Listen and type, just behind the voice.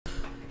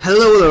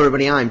Hello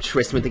everybody, I'm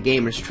Tristan with the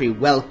Gamers Tree.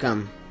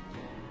 Welcome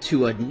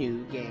to a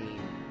new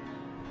game.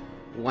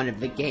 One of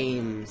the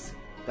games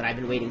that I've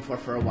been waiting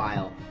for a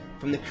while.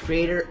 From the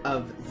creator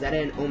of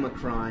Zeta and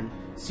Omicron,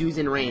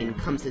 thesuzerain,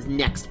 comes his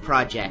next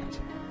project.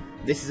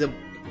 This is a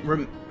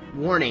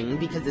warning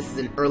because this is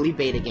an early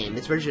beta game.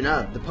 This version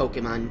of the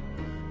Pokemon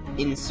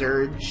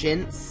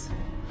Insurgence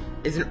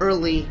is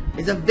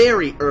a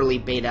very early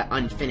beta,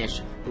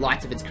 unfinished.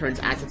 Lots of its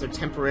current assets are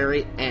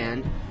temporary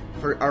and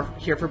are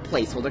here for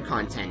placeholder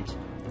content.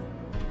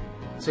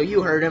 So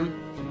you heard him.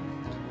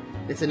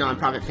 It's a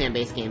non-profit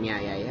fan-based game.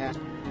 Yeah.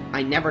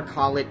 I never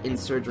call it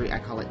Insurgery. I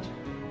call it.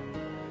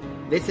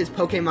 This is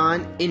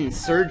Pokemon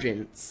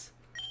Insurgence.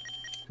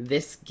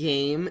 This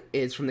game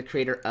is from the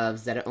creator of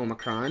Zeta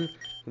Omicron,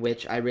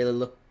 which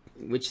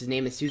his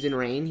name is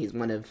thesuzerain. He's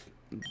one of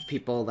the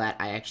people that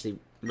I actually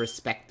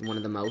respect one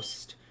of the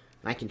most.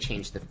 I can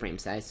change the frame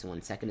size, so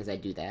 1 second as I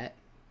do that.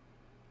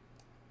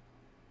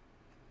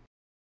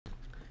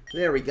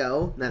 There we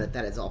go. Now that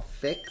that is all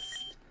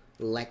fixed,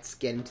 let's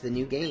get into the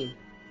new game.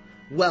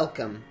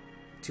 Welcome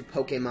to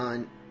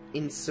Pokemon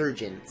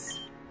Insurgence.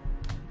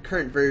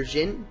 Current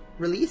version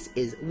release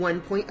is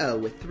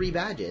 1.0 with 3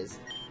 badges.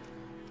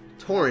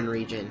 Tauren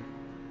region.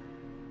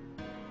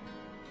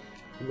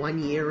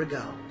 1 year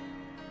ago.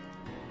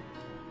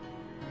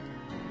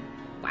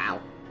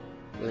 Wow.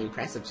 Really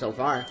impressive so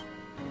far.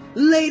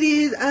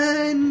 Ladies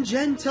and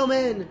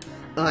gentlemen,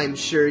 I'm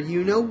sure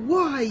you know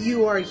why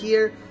you are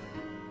here.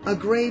 A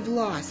grave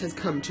loss has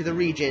come to the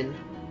region.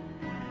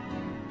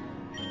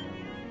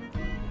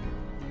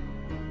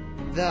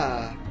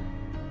 The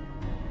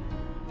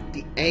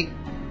egg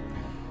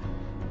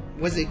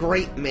was a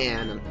great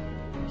man.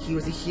 He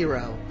was a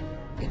hero,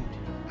 and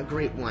a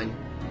great one.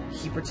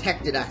 He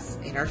protected us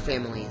and our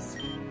families.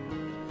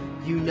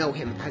 You know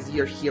him as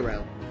your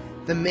hero,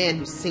 the man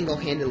who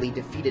single-handedly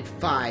defeated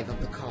 5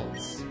 of the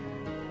cults.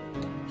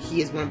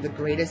 He is one of the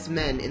greatest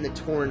men in the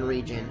Tauren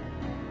region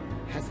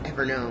has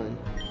ever known.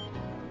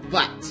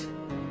 But,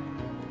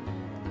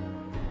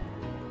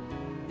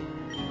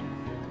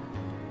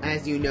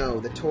 as you know,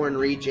 the Tauren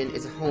region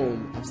is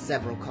home of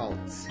several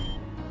cults.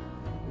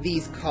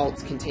 These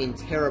cults contain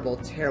terrible,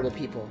 terrible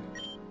people.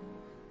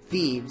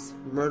 Thieves,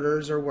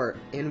 murderers,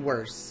 and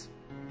worse.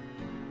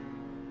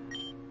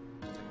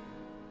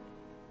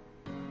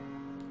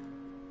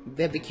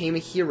 They became a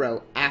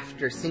hero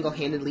after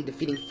single-handedly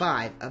defeating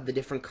 5 of the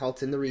different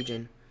cults in the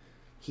region.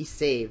 He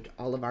saved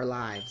all of our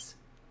lives.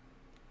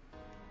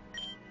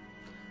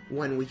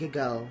 1 week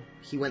ago,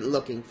 he went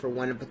looking for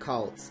one of the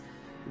cults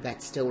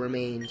that still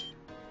remained.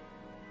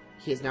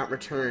 He has not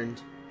returned.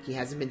 He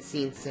hasn't been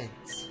seen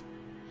since.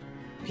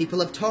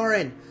 People of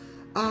Tauren,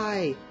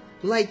 I,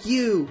 like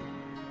you,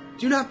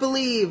 do not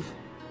believe.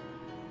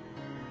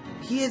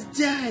 He is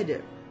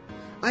dead.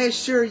 I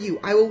assure you,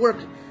 I will work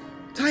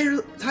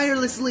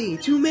tirelessly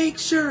to make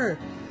sure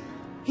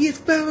he is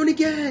found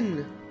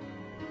again.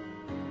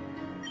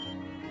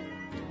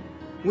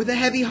 With a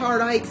heavy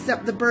heart, I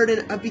accept the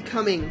burden of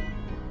becoming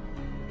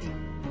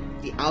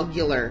the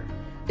Augular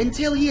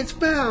until he is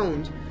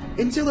found.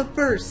 Until the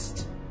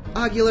first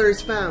Augular is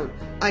found,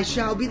 I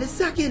shall be the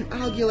second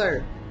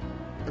Augular.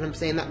 And I'm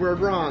saying that word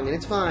wrong, and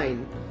it's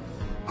fine.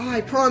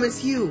 I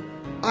promise you,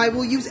 I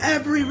will use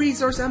every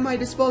resource at my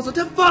disposal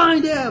to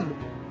find him.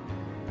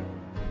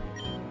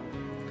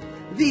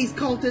 These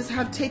cultists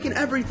have taken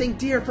everything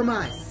dear from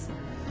us.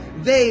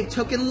 They've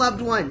taken loved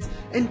ones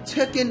and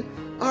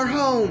taken our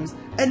homes,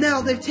 and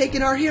now they've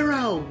taken our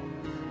hero.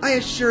 I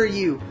assure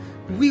you,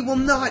 we will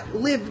not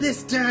live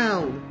this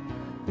down.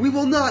 We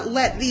will not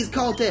let these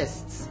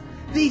cultists,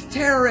 these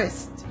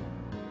terrorists,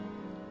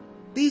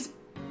 these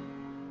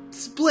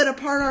split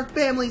apart our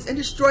families and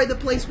destroy the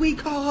place we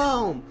call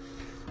home.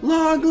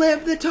 Long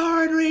live the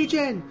Tauren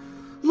region!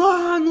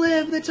 Long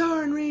live the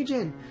Tauren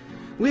region!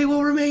 We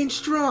will remain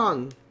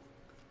strong.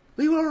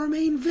 We will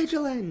remain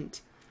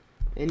vigilant.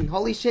 And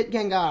holy shit,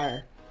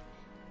 Gengar.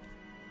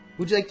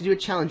 Would you like to do a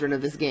challenge run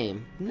of this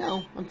game?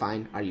 No, I'm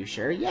fine. Are you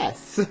sure?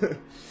 Yes.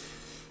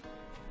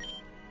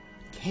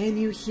 Can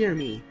you hear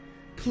me?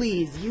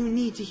 Please, you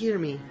need to hear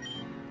me.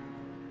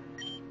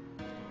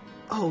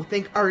 Oh,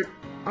 thank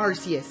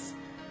Arceus.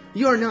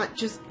 You're not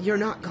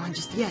gone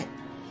just yet.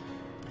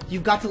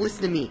 You've got to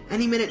listen to me.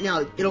 Any minute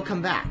now, it'll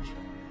come back.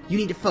 You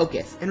need to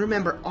focus, and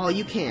remember all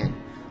you can.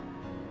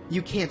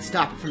 You can't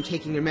stop it from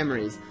taking your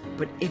memories,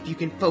 but if you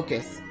can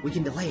focus, we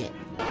can delay it.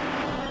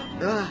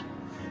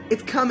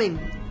 It's coming.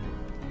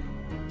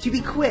 To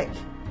be quick.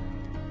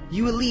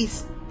 You at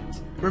least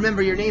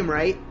remember your name,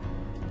 right?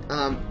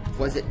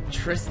 Was it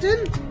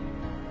Tristan?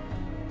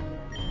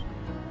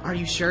 Are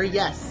you sure?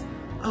 Yes.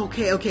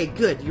 Okay,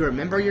 good. You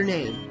remember your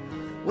name.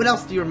 What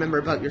else do you remember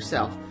about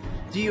yourself?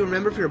 Do you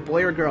remember if you're a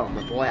boy or a girl? I'm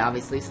a boy,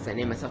 obviously, since I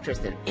named myself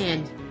Tristan.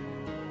 And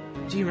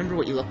do you remember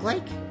what you look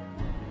like?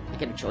 I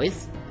get a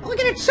choice? Oh, I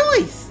get a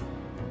choice!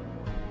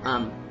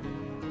 Kind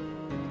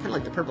of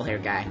like the purple hair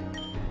guy.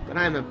 But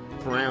I'm a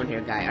brown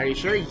hair guy. Are you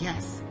sure?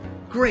 Yes.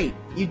 Great,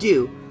 you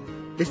do.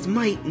 This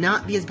might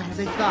not be as bad as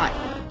I thought.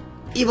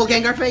 Evil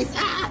Gengar face!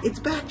 Ah! It's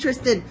back,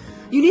 Tristan!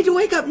 You need to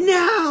wake up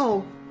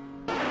now!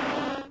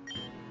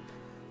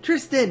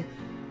 Tristan,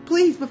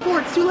 please, before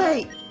it's too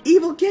late!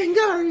 Evil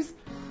Gengars!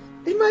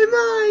 In my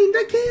mind!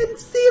 I can't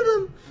see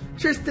them!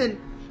 Tristan,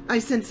 I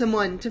sent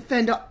someone to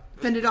fend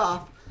it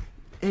off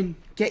and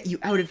get you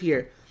out of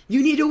here.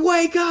 You need to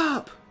wake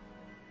up!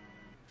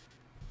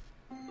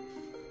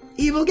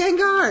 Evil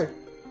Gengar!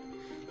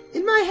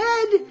 In my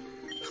head!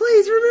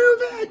 Please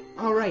remove it!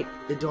 Alright,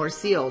 the door's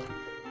sealed.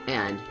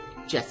 And,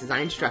 just as I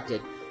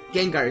instructed,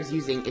 Gengar is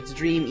using its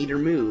Dream Eater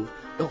move.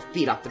 It'll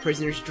feed off the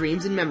prisoner's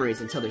dreams and memories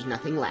until there's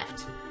nothing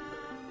left.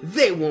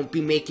 They won't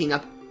be making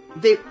up...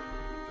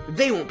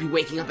 They won't be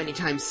waking up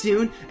anytime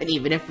soon, and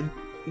even if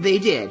they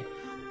did,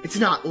 it's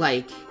not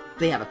like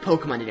they have a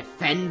Pokemon to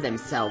defend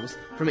themselves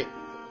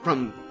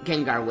from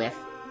Gengar with.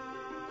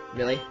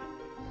 Really?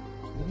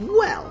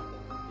 Well,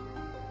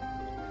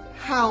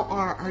 how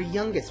are our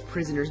youngest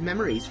prisoners'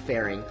 memories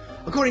faring?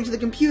 According to the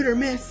computer,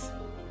 miss,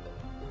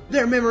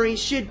 their memories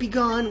should be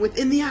gone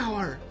within the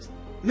hour.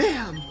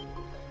 Ma'am!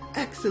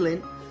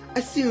 Excellent.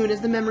 As soon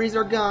as the memories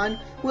are gone,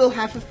 we'll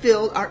have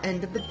fulfilled our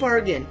end of the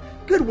bargain.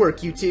 Good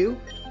work, you two.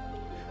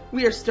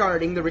 We are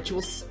starting the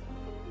ritual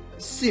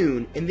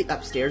soon in the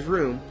upstairs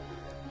room.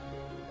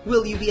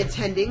 Will you be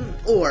attending,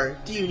 or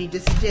do you need to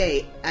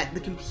stay at the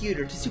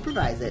computer to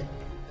supervise it?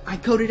 I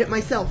coded it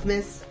myself,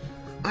 miss.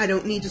 I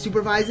don't need to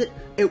supervise it.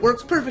 It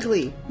works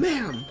perfectly,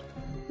 ma'am.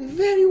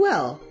 Very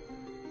well.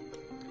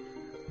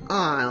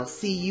 I'll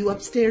see you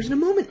upstairs in a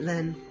moment,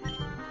 then.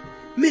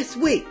 Miss,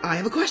 wait, I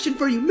have a question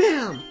for you,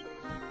 ma'am.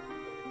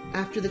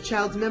 After the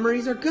child's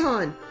memories are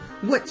gone,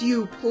 what do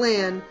you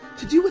plan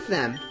to do with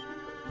them?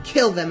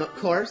 Kill them, of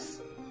course.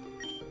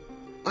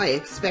 I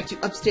expect you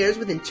upstairs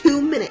within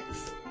 2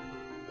 minutes.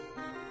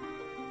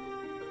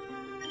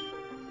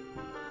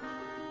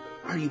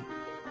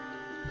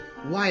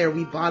 Why are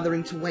we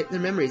bothering to wipe their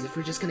memories if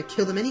we're just gonna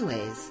kill them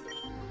anyways?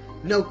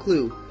 No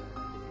clue.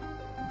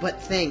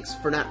 But thanks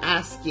for not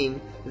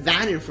asking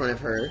that in front of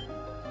her.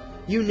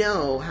 You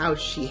know how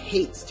she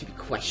hates to be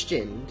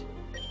questioned.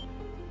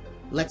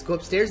 Let's go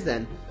upstairs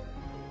then.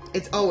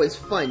 It's always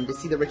fun to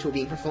see the ritual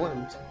being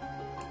performed.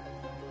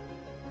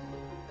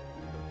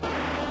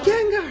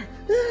 Gengar!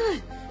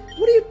 Ah,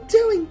 what are you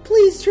doing?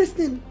 Please,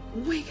 Tristan,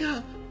 wake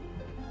up.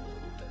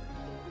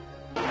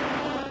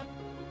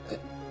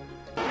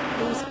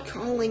 Who's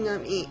calling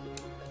on me?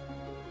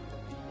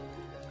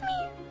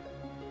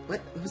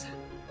 What was that?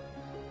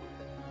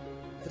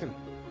 Is that a...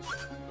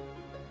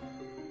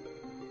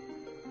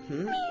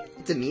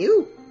 It's a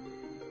Mew?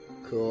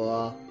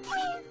 Cool.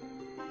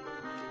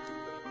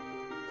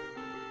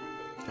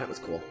 That was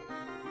cool.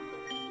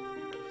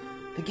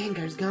 The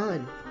Gengar's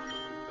gone.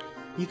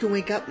 You can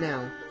wake up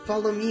now.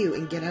 Follow Mew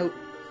and get out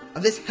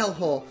of this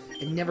hellhole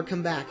and never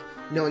come back,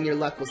 knowing your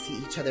luck will see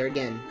each other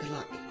again. Good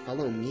luck.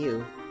 Follow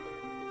Mew.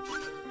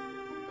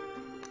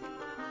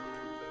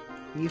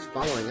 Mew's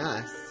following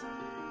us.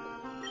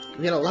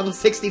 We got a level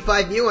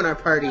 65 Mew in our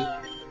party.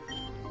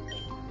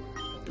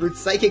 With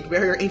Psychic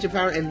Barrier, Ancient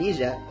Power,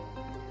 Amnesia.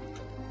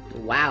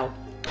 Wow.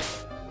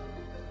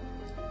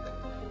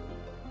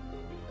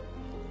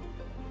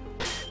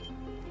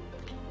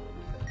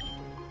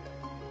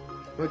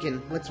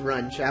 Let's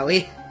run, shall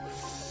we?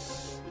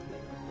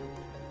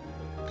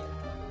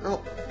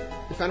 Oh,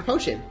 we found a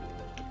potion.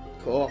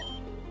 Cool.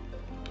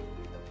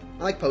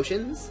 I like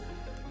potions.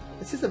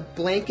 This is a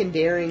blank and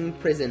daring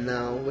prison,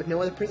 though, with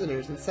no other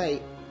prisoners in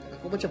sight. A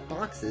whole bunch of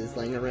boxes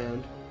lying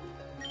around.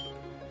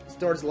 This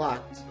door's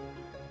locked.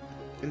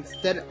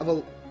 Instead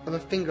of a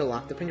finger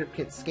lock, the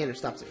fingerprint scanner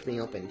stops it from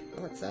being opened.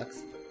 Oh, that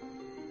sucks.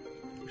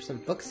 There's some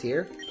books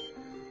here.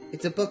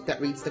 It's a book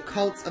that reads The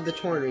Cults of the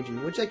Tauren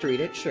Region. Would you like to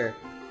read it? Sure.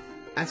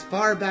 As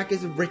far back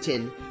as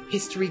written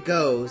history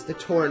goes, the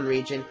Tauren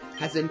region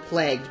has been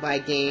plagued by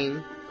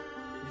gang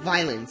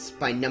violence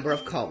by a number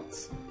of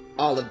cults.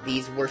 All of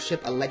these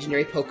worship a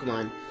legendary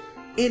Pokemon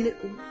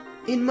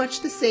in much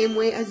the same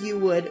way as you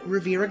would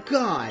revere a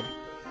god.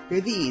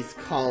 These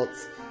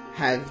cults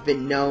have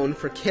been known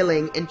for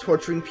killing and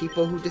torturing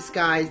people who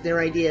disguise their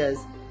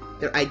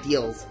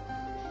ideals.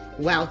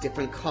 While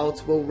different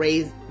cults will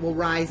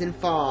rise and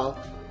fall,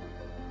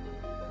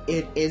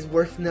 it is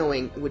worth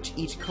knowing which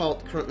each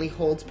cult currently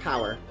holds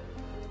power.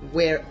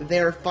 Where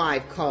there are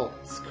 5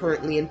 cults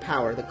currently in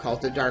power: the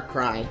Cult of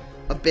Darkrai,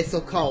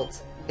 Abyssal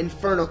Cult,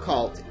 Infernal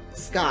Cult,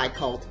 Sky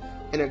Cult,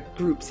 and a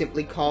group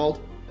simply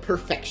called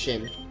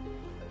Perfection.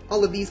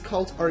 All of these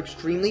cults are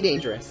extremely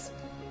dangerous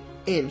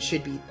and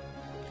should be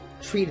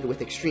treated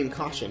with extreme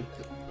caution.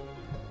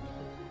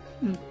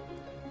 I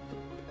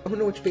don't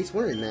know which base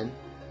we're in then.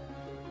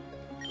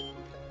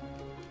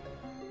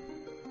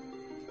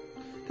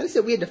 I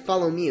said we had to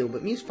follow Mew,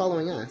 but Mew's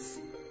following us.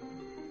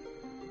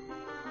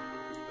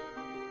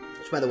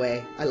 Which, by the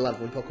way, I love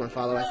when Pokemon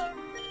follow us.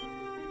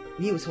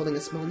 Mew is holding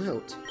a small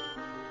note.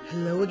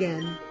 Hello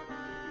again.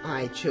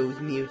 I chose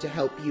Mew to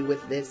help you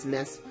with this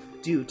mess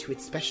due to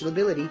its special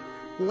ability.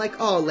 Like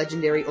all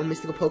legendary or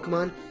mystical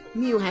Pokemon,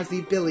 Mew has the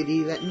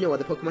ability that no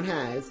other Pokemon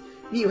has.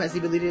 Mew has the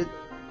ability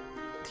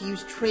to to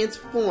use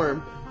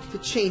transform to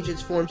change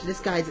its form to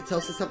disguise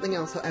itself as something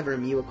else. However,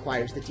 Mew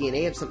acquires the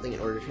DNA of something in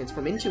order to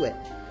transform into it.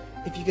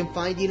 If you can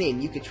find DNA,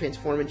 Mew can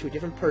transform into a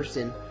different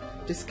person,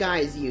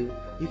 disguise you.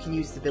 You can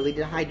use the ability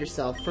to hide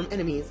yourself from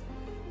enemies.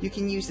 You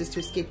can use this to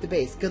escape the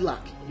base. Good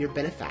luck, your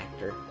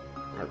benefactor.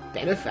 Our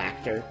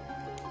benefactor?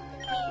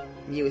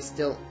 Mew is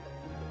still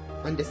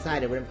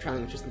undecided whether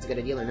traveling with Tristan's a good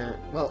idea or not.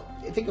 Well,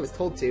 I think I was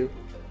told to.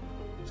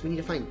 So we need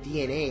to find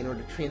DNA in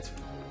order to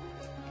transform.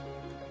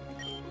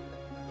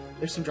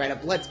 There's some dried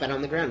up blood spat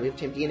on the ground. We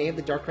obtained DNA of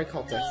the Darkrai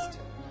cultist.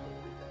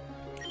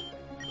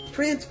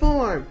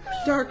 Transform!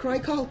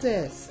 Darkrai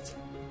cultist!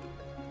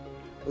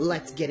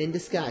 Let's get in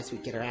disguise so we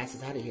can get our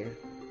asses out of here.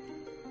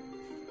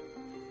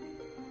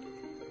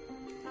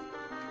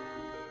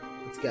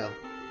 Let's go.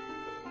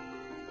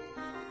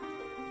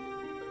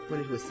 I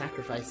wonder who was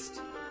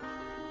sacrificed.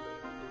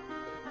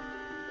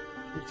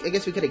 I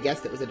guess we could have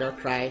guessed it was a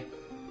Darkrai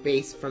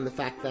base from the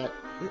fact that...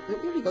 Did we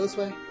already go this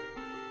way?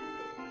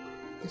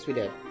 Yes, we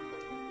did.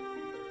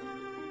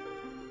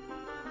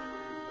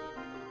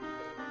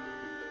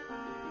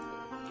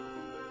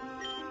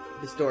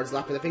 This door is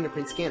locked with a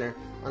fingerprint scanner.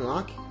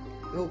 Unlock?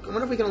 Oh, I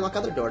wonder if we can unlock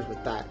other doors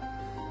with that.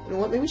 You know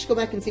what? Maybe we should go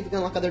back and see if we can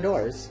unlock other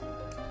doors.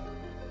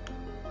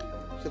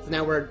 Since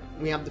now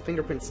we have the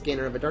fingerprint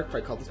scanner of a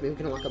Darkrai cultist, maybe we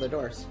can unlock other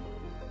doors.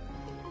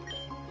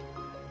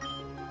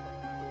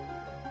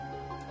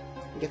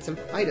 Get some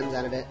items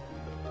out of it.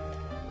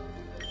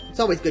 It's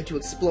always good to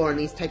explore in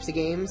these types of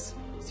games,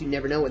 so you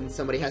never know when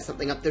somebody has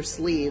something up their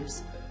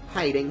sleeves,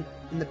 hiding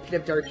in the pit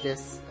of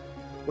darkness,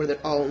 where the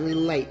only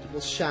light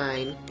will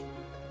shine.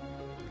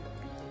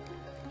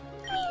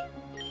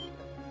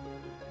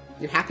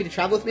 You're happy to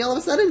travel with me all of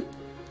a sudden?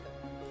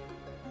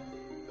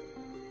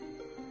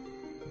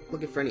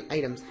 Looking for any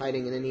items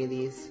hiding in any of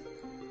these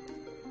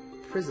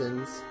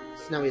prisons.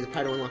 So now we have the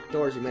power to unlock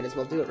doors, we might as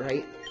well do it,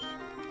 right?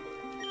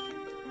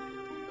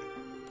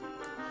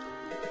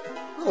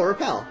 Oh,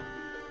 repel.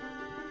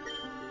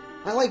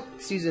 I like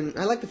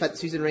the fact that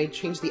Suzerain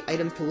changed the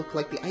items to look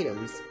like the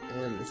items.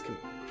 And this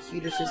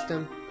computer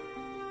system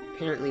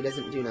apparently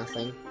doesn't do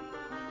nothing.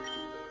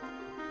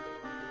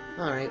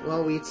 Alright,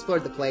 well, we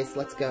explored the place.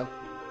 Let's go.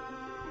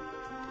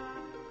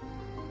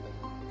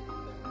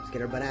 Let's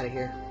get our butt out of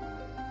here.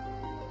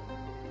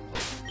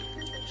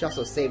 Should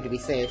also save to be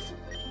safe.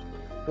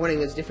 Warning,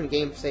 there's different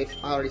game safe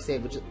already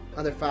saved, which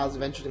other files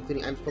of entries,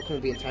 including items Pokemon, will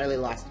be entirely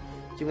lost.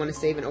 Do you want to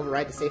save and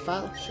override the save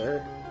file?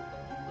 Sure.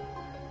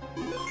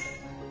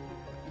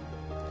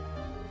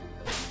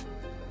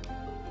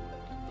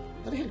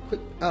 I thought I had a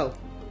quick... Oh.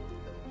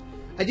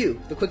 I do.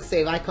 The quick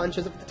save icon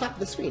shows up at the top of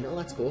the screen. Oh,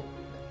 that's cool.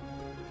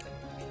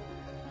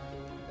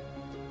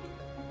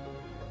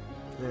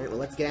 Alright, well,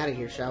 let's get out of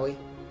here, shall we?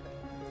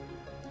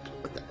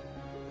 What the...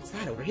 What's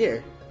that over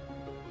here?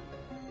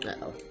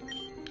 Uh-oh.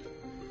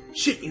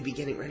 Shouldn't you be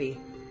getting ready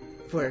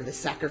for the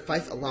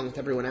sacrifice along with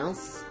everyone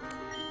else?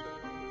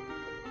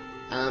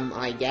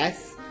 I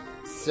guess.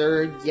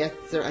 Sir, yes,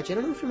 sir. I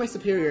don't know if you're my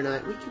superior or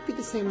not. We could be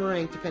the same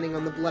rank depending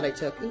on the blood I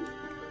took. Ooh.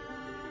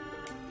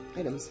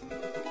 Items.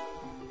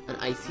 An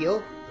ice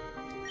heal?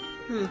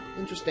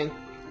 Interesting.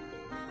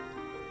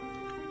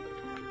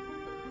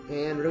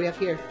 And what do we have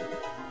here?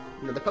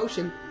 Another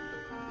potion.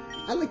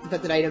 I like the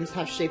fact that items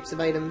have shapes of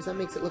items. That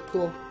makes it look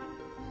cool.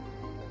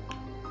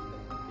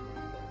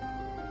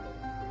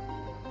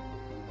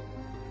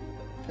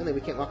 Apparently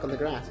we can't walk on the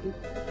grass. Ooh.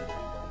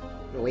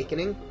 An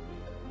awakening.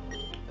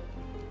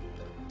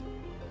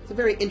 It's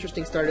a very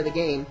interesting start of the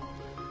game.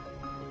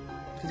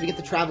 Because we get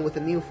to travel with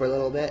the Mew for a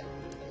little bit.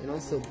 And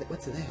also,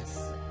 what's this?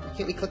 Why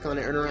can't we click on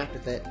it or interact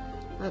with it?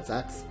 That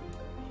sucks.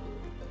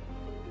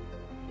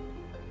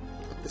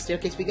 Up the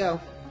staircase we go.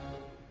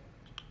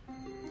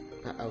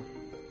 Uh-oh.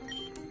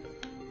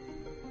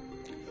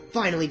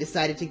 Finally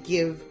decided to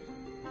give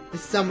the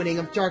summoning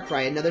of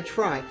Darkrai another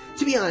try.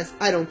 To be honest,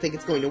 I don't think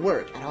it's going to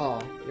work at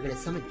all. You're gonna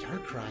summon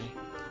Darkrai.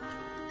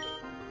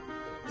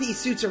 These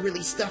suits are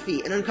really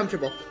stuffy and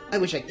uncomfortable. I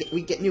wish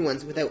we'd get new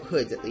ones without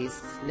hoods, at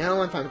least.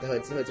 No, I'm fine with the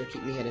hoods. The hoods are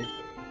keeping me hidden.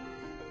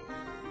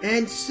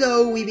 And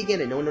so we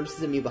begin, and no one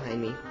notices a Mew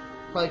behind me.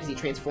 Probably because he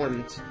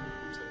transformed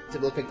to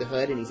look like the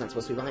hood, and he's not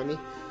supposed to be behind me.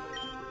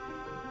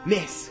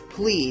 Miss,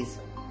 please.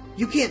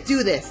 You can't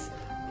do this.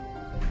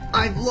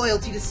 I've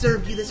loyalty to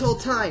serve you this whole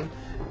time,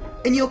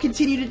 and you'll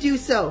continue to do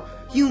so.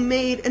 You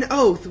made an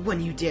oath when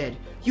you did.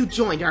 You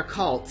joined our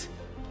cult.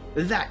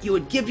 That you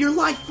would give your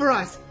life for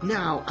us.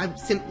 Now, I'm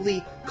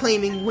simply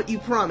claiming what you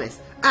promised.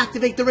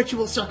 Activate the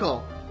ritual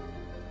circle.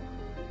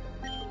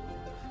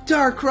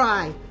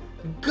 Darkrai,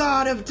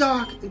 God of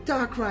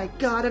Darkrai,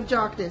 God of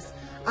Darkness,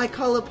 I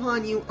call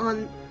upon you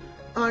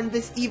on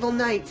this evil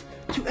night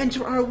to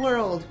enter our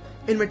world.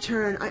 In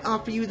return, I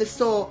offer you the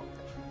soul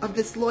of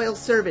this loyal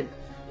servant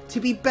to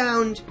be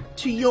bound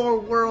to your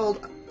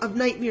world of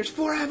nightmares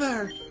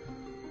forever.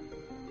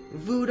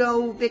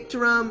 Voodoo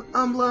Victorum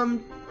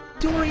Umblum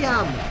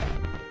Dorium.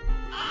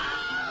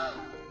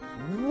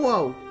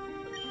 Whoa.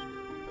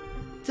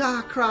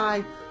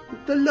 Darkrai,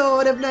 the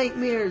Lord of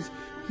Nightmares,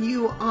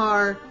 you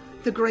are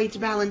the great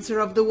balancer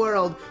of the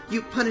world.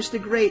 You punish the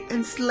great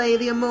and slay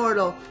the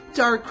immortal.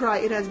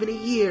 Darkrai, it has been a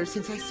year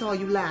since I saw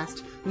you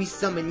last. We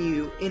summon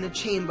you in a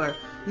chamber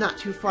not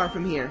too far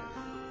from here.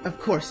 Of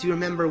course, you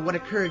remember what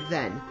occurred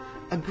then.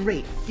 A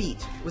great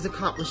feat was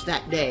accomplished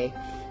that day.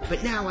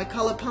 But now I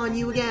call upon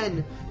you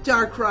again.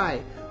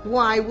 Darkrai,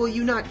 why will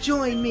you not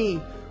join me?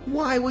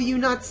 Why will you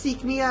not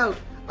seek me out?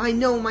 I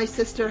know my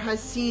sister has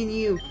seen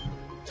you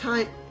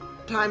time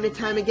to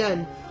time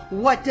again.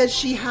 What does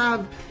she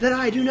have that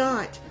I do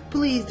not?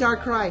 Please,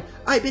 Darkrai,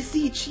 I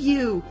beseech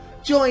you.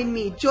 Join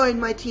me, join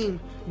my team.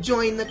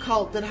 Join the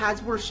cult that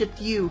has worshipped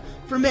you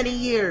for many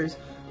years.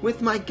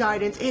 With my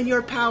guidance and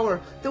your power,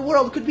 the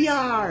world could be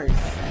ours.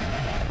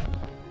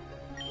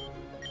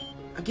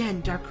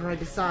 Again, Darkrai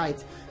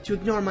decides to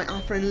ignore my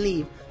offer and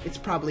leave. It's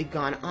probably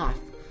gone off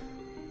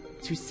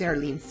to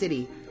Cerulean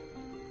City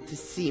to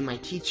see my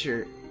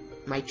teacher,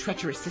 my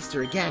treacherous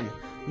sister again.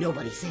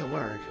 Nobody say a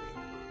word.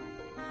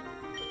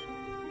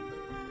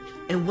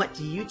 And what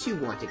do you two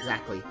want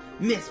exactly?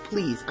 Miss,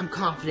 please, I'm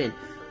confident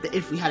that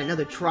if we had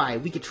another try,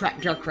 we could trap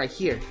Darkrai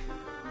here.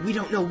 We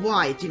don't know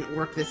why it didn't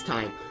work this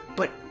time,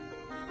 but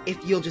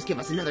if you'll just give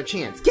us another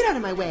chance. Get out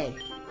of my way!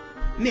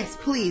 Miss,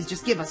 please,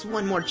 just give us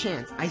one more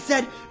chance. I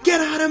said, get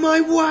out of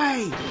my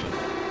way!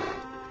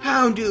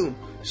 Houndoom,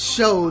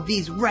 show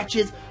these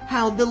wretches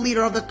how the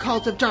leader of the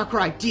cult of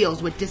Darkrai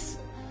deals with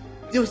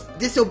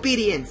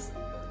disobedience.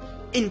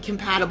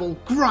 Incompatible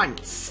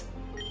grunts.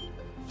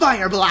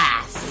 Fire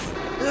blast!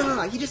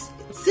 Ugh, you just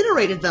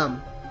incinerated them.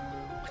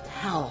 What the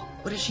hell?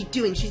 What is she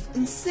doing? She's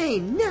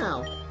insane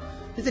now.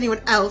 Does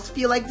anyone else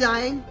feel like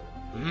dying?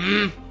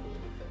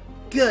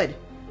 Good.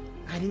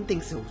 I didn't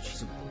think so.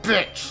 She's a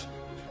bitch.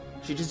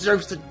 She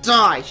deserves to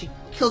die. She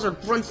kills her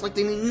grunts like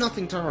they mean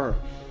nothing to her.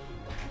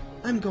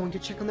 I'm going to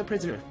check on the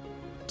prisoner.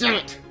 Damn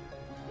it!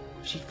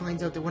 If she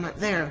finds out that we're not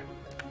there,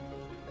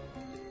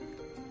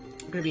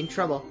 we're gonna be in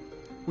trouble.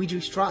 We drew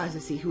straws to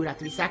see who would have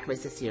to be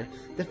sacrificed this year.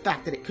 The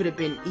fact that it could have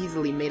been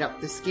easily made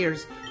up, this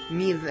scares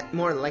me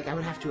more, like I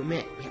would have to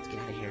admit. We have to get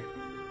out of here.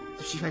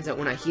 So if she finds out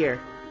we're not here,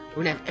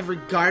 we're gonna have every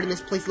guard in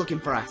this place looking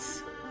for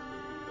us.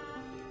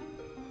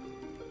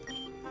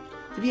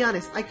 To be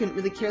honest, I couldn't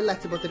really care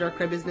less about the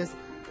Darkrai business.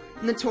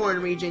 In the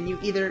Tauren region,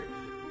 you're either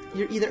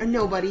a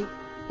nobody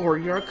or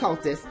you're a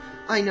cultist.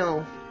 I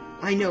know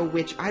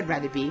which I'd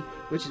rather be,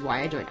 which is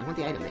why I joined. I want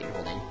the item that you're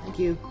holding. Thank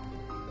you.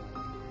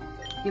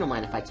 You don't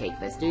mind if I take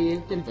this, do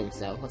you? Didn't think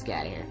so. Let's get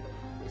out of here,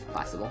 if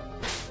possible.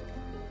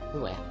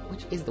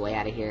 Which is the way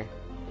out of here?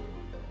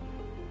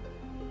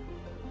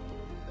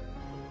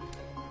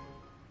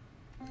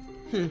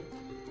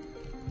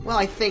 Well,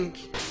 I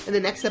think in the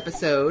next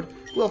episode,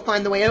 we'll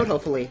find the way out,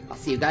 hopefully. I'll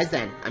see you guys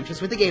then. I'm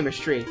just with the Gamers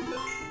Tree.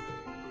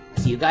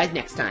 See you guys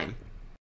next time.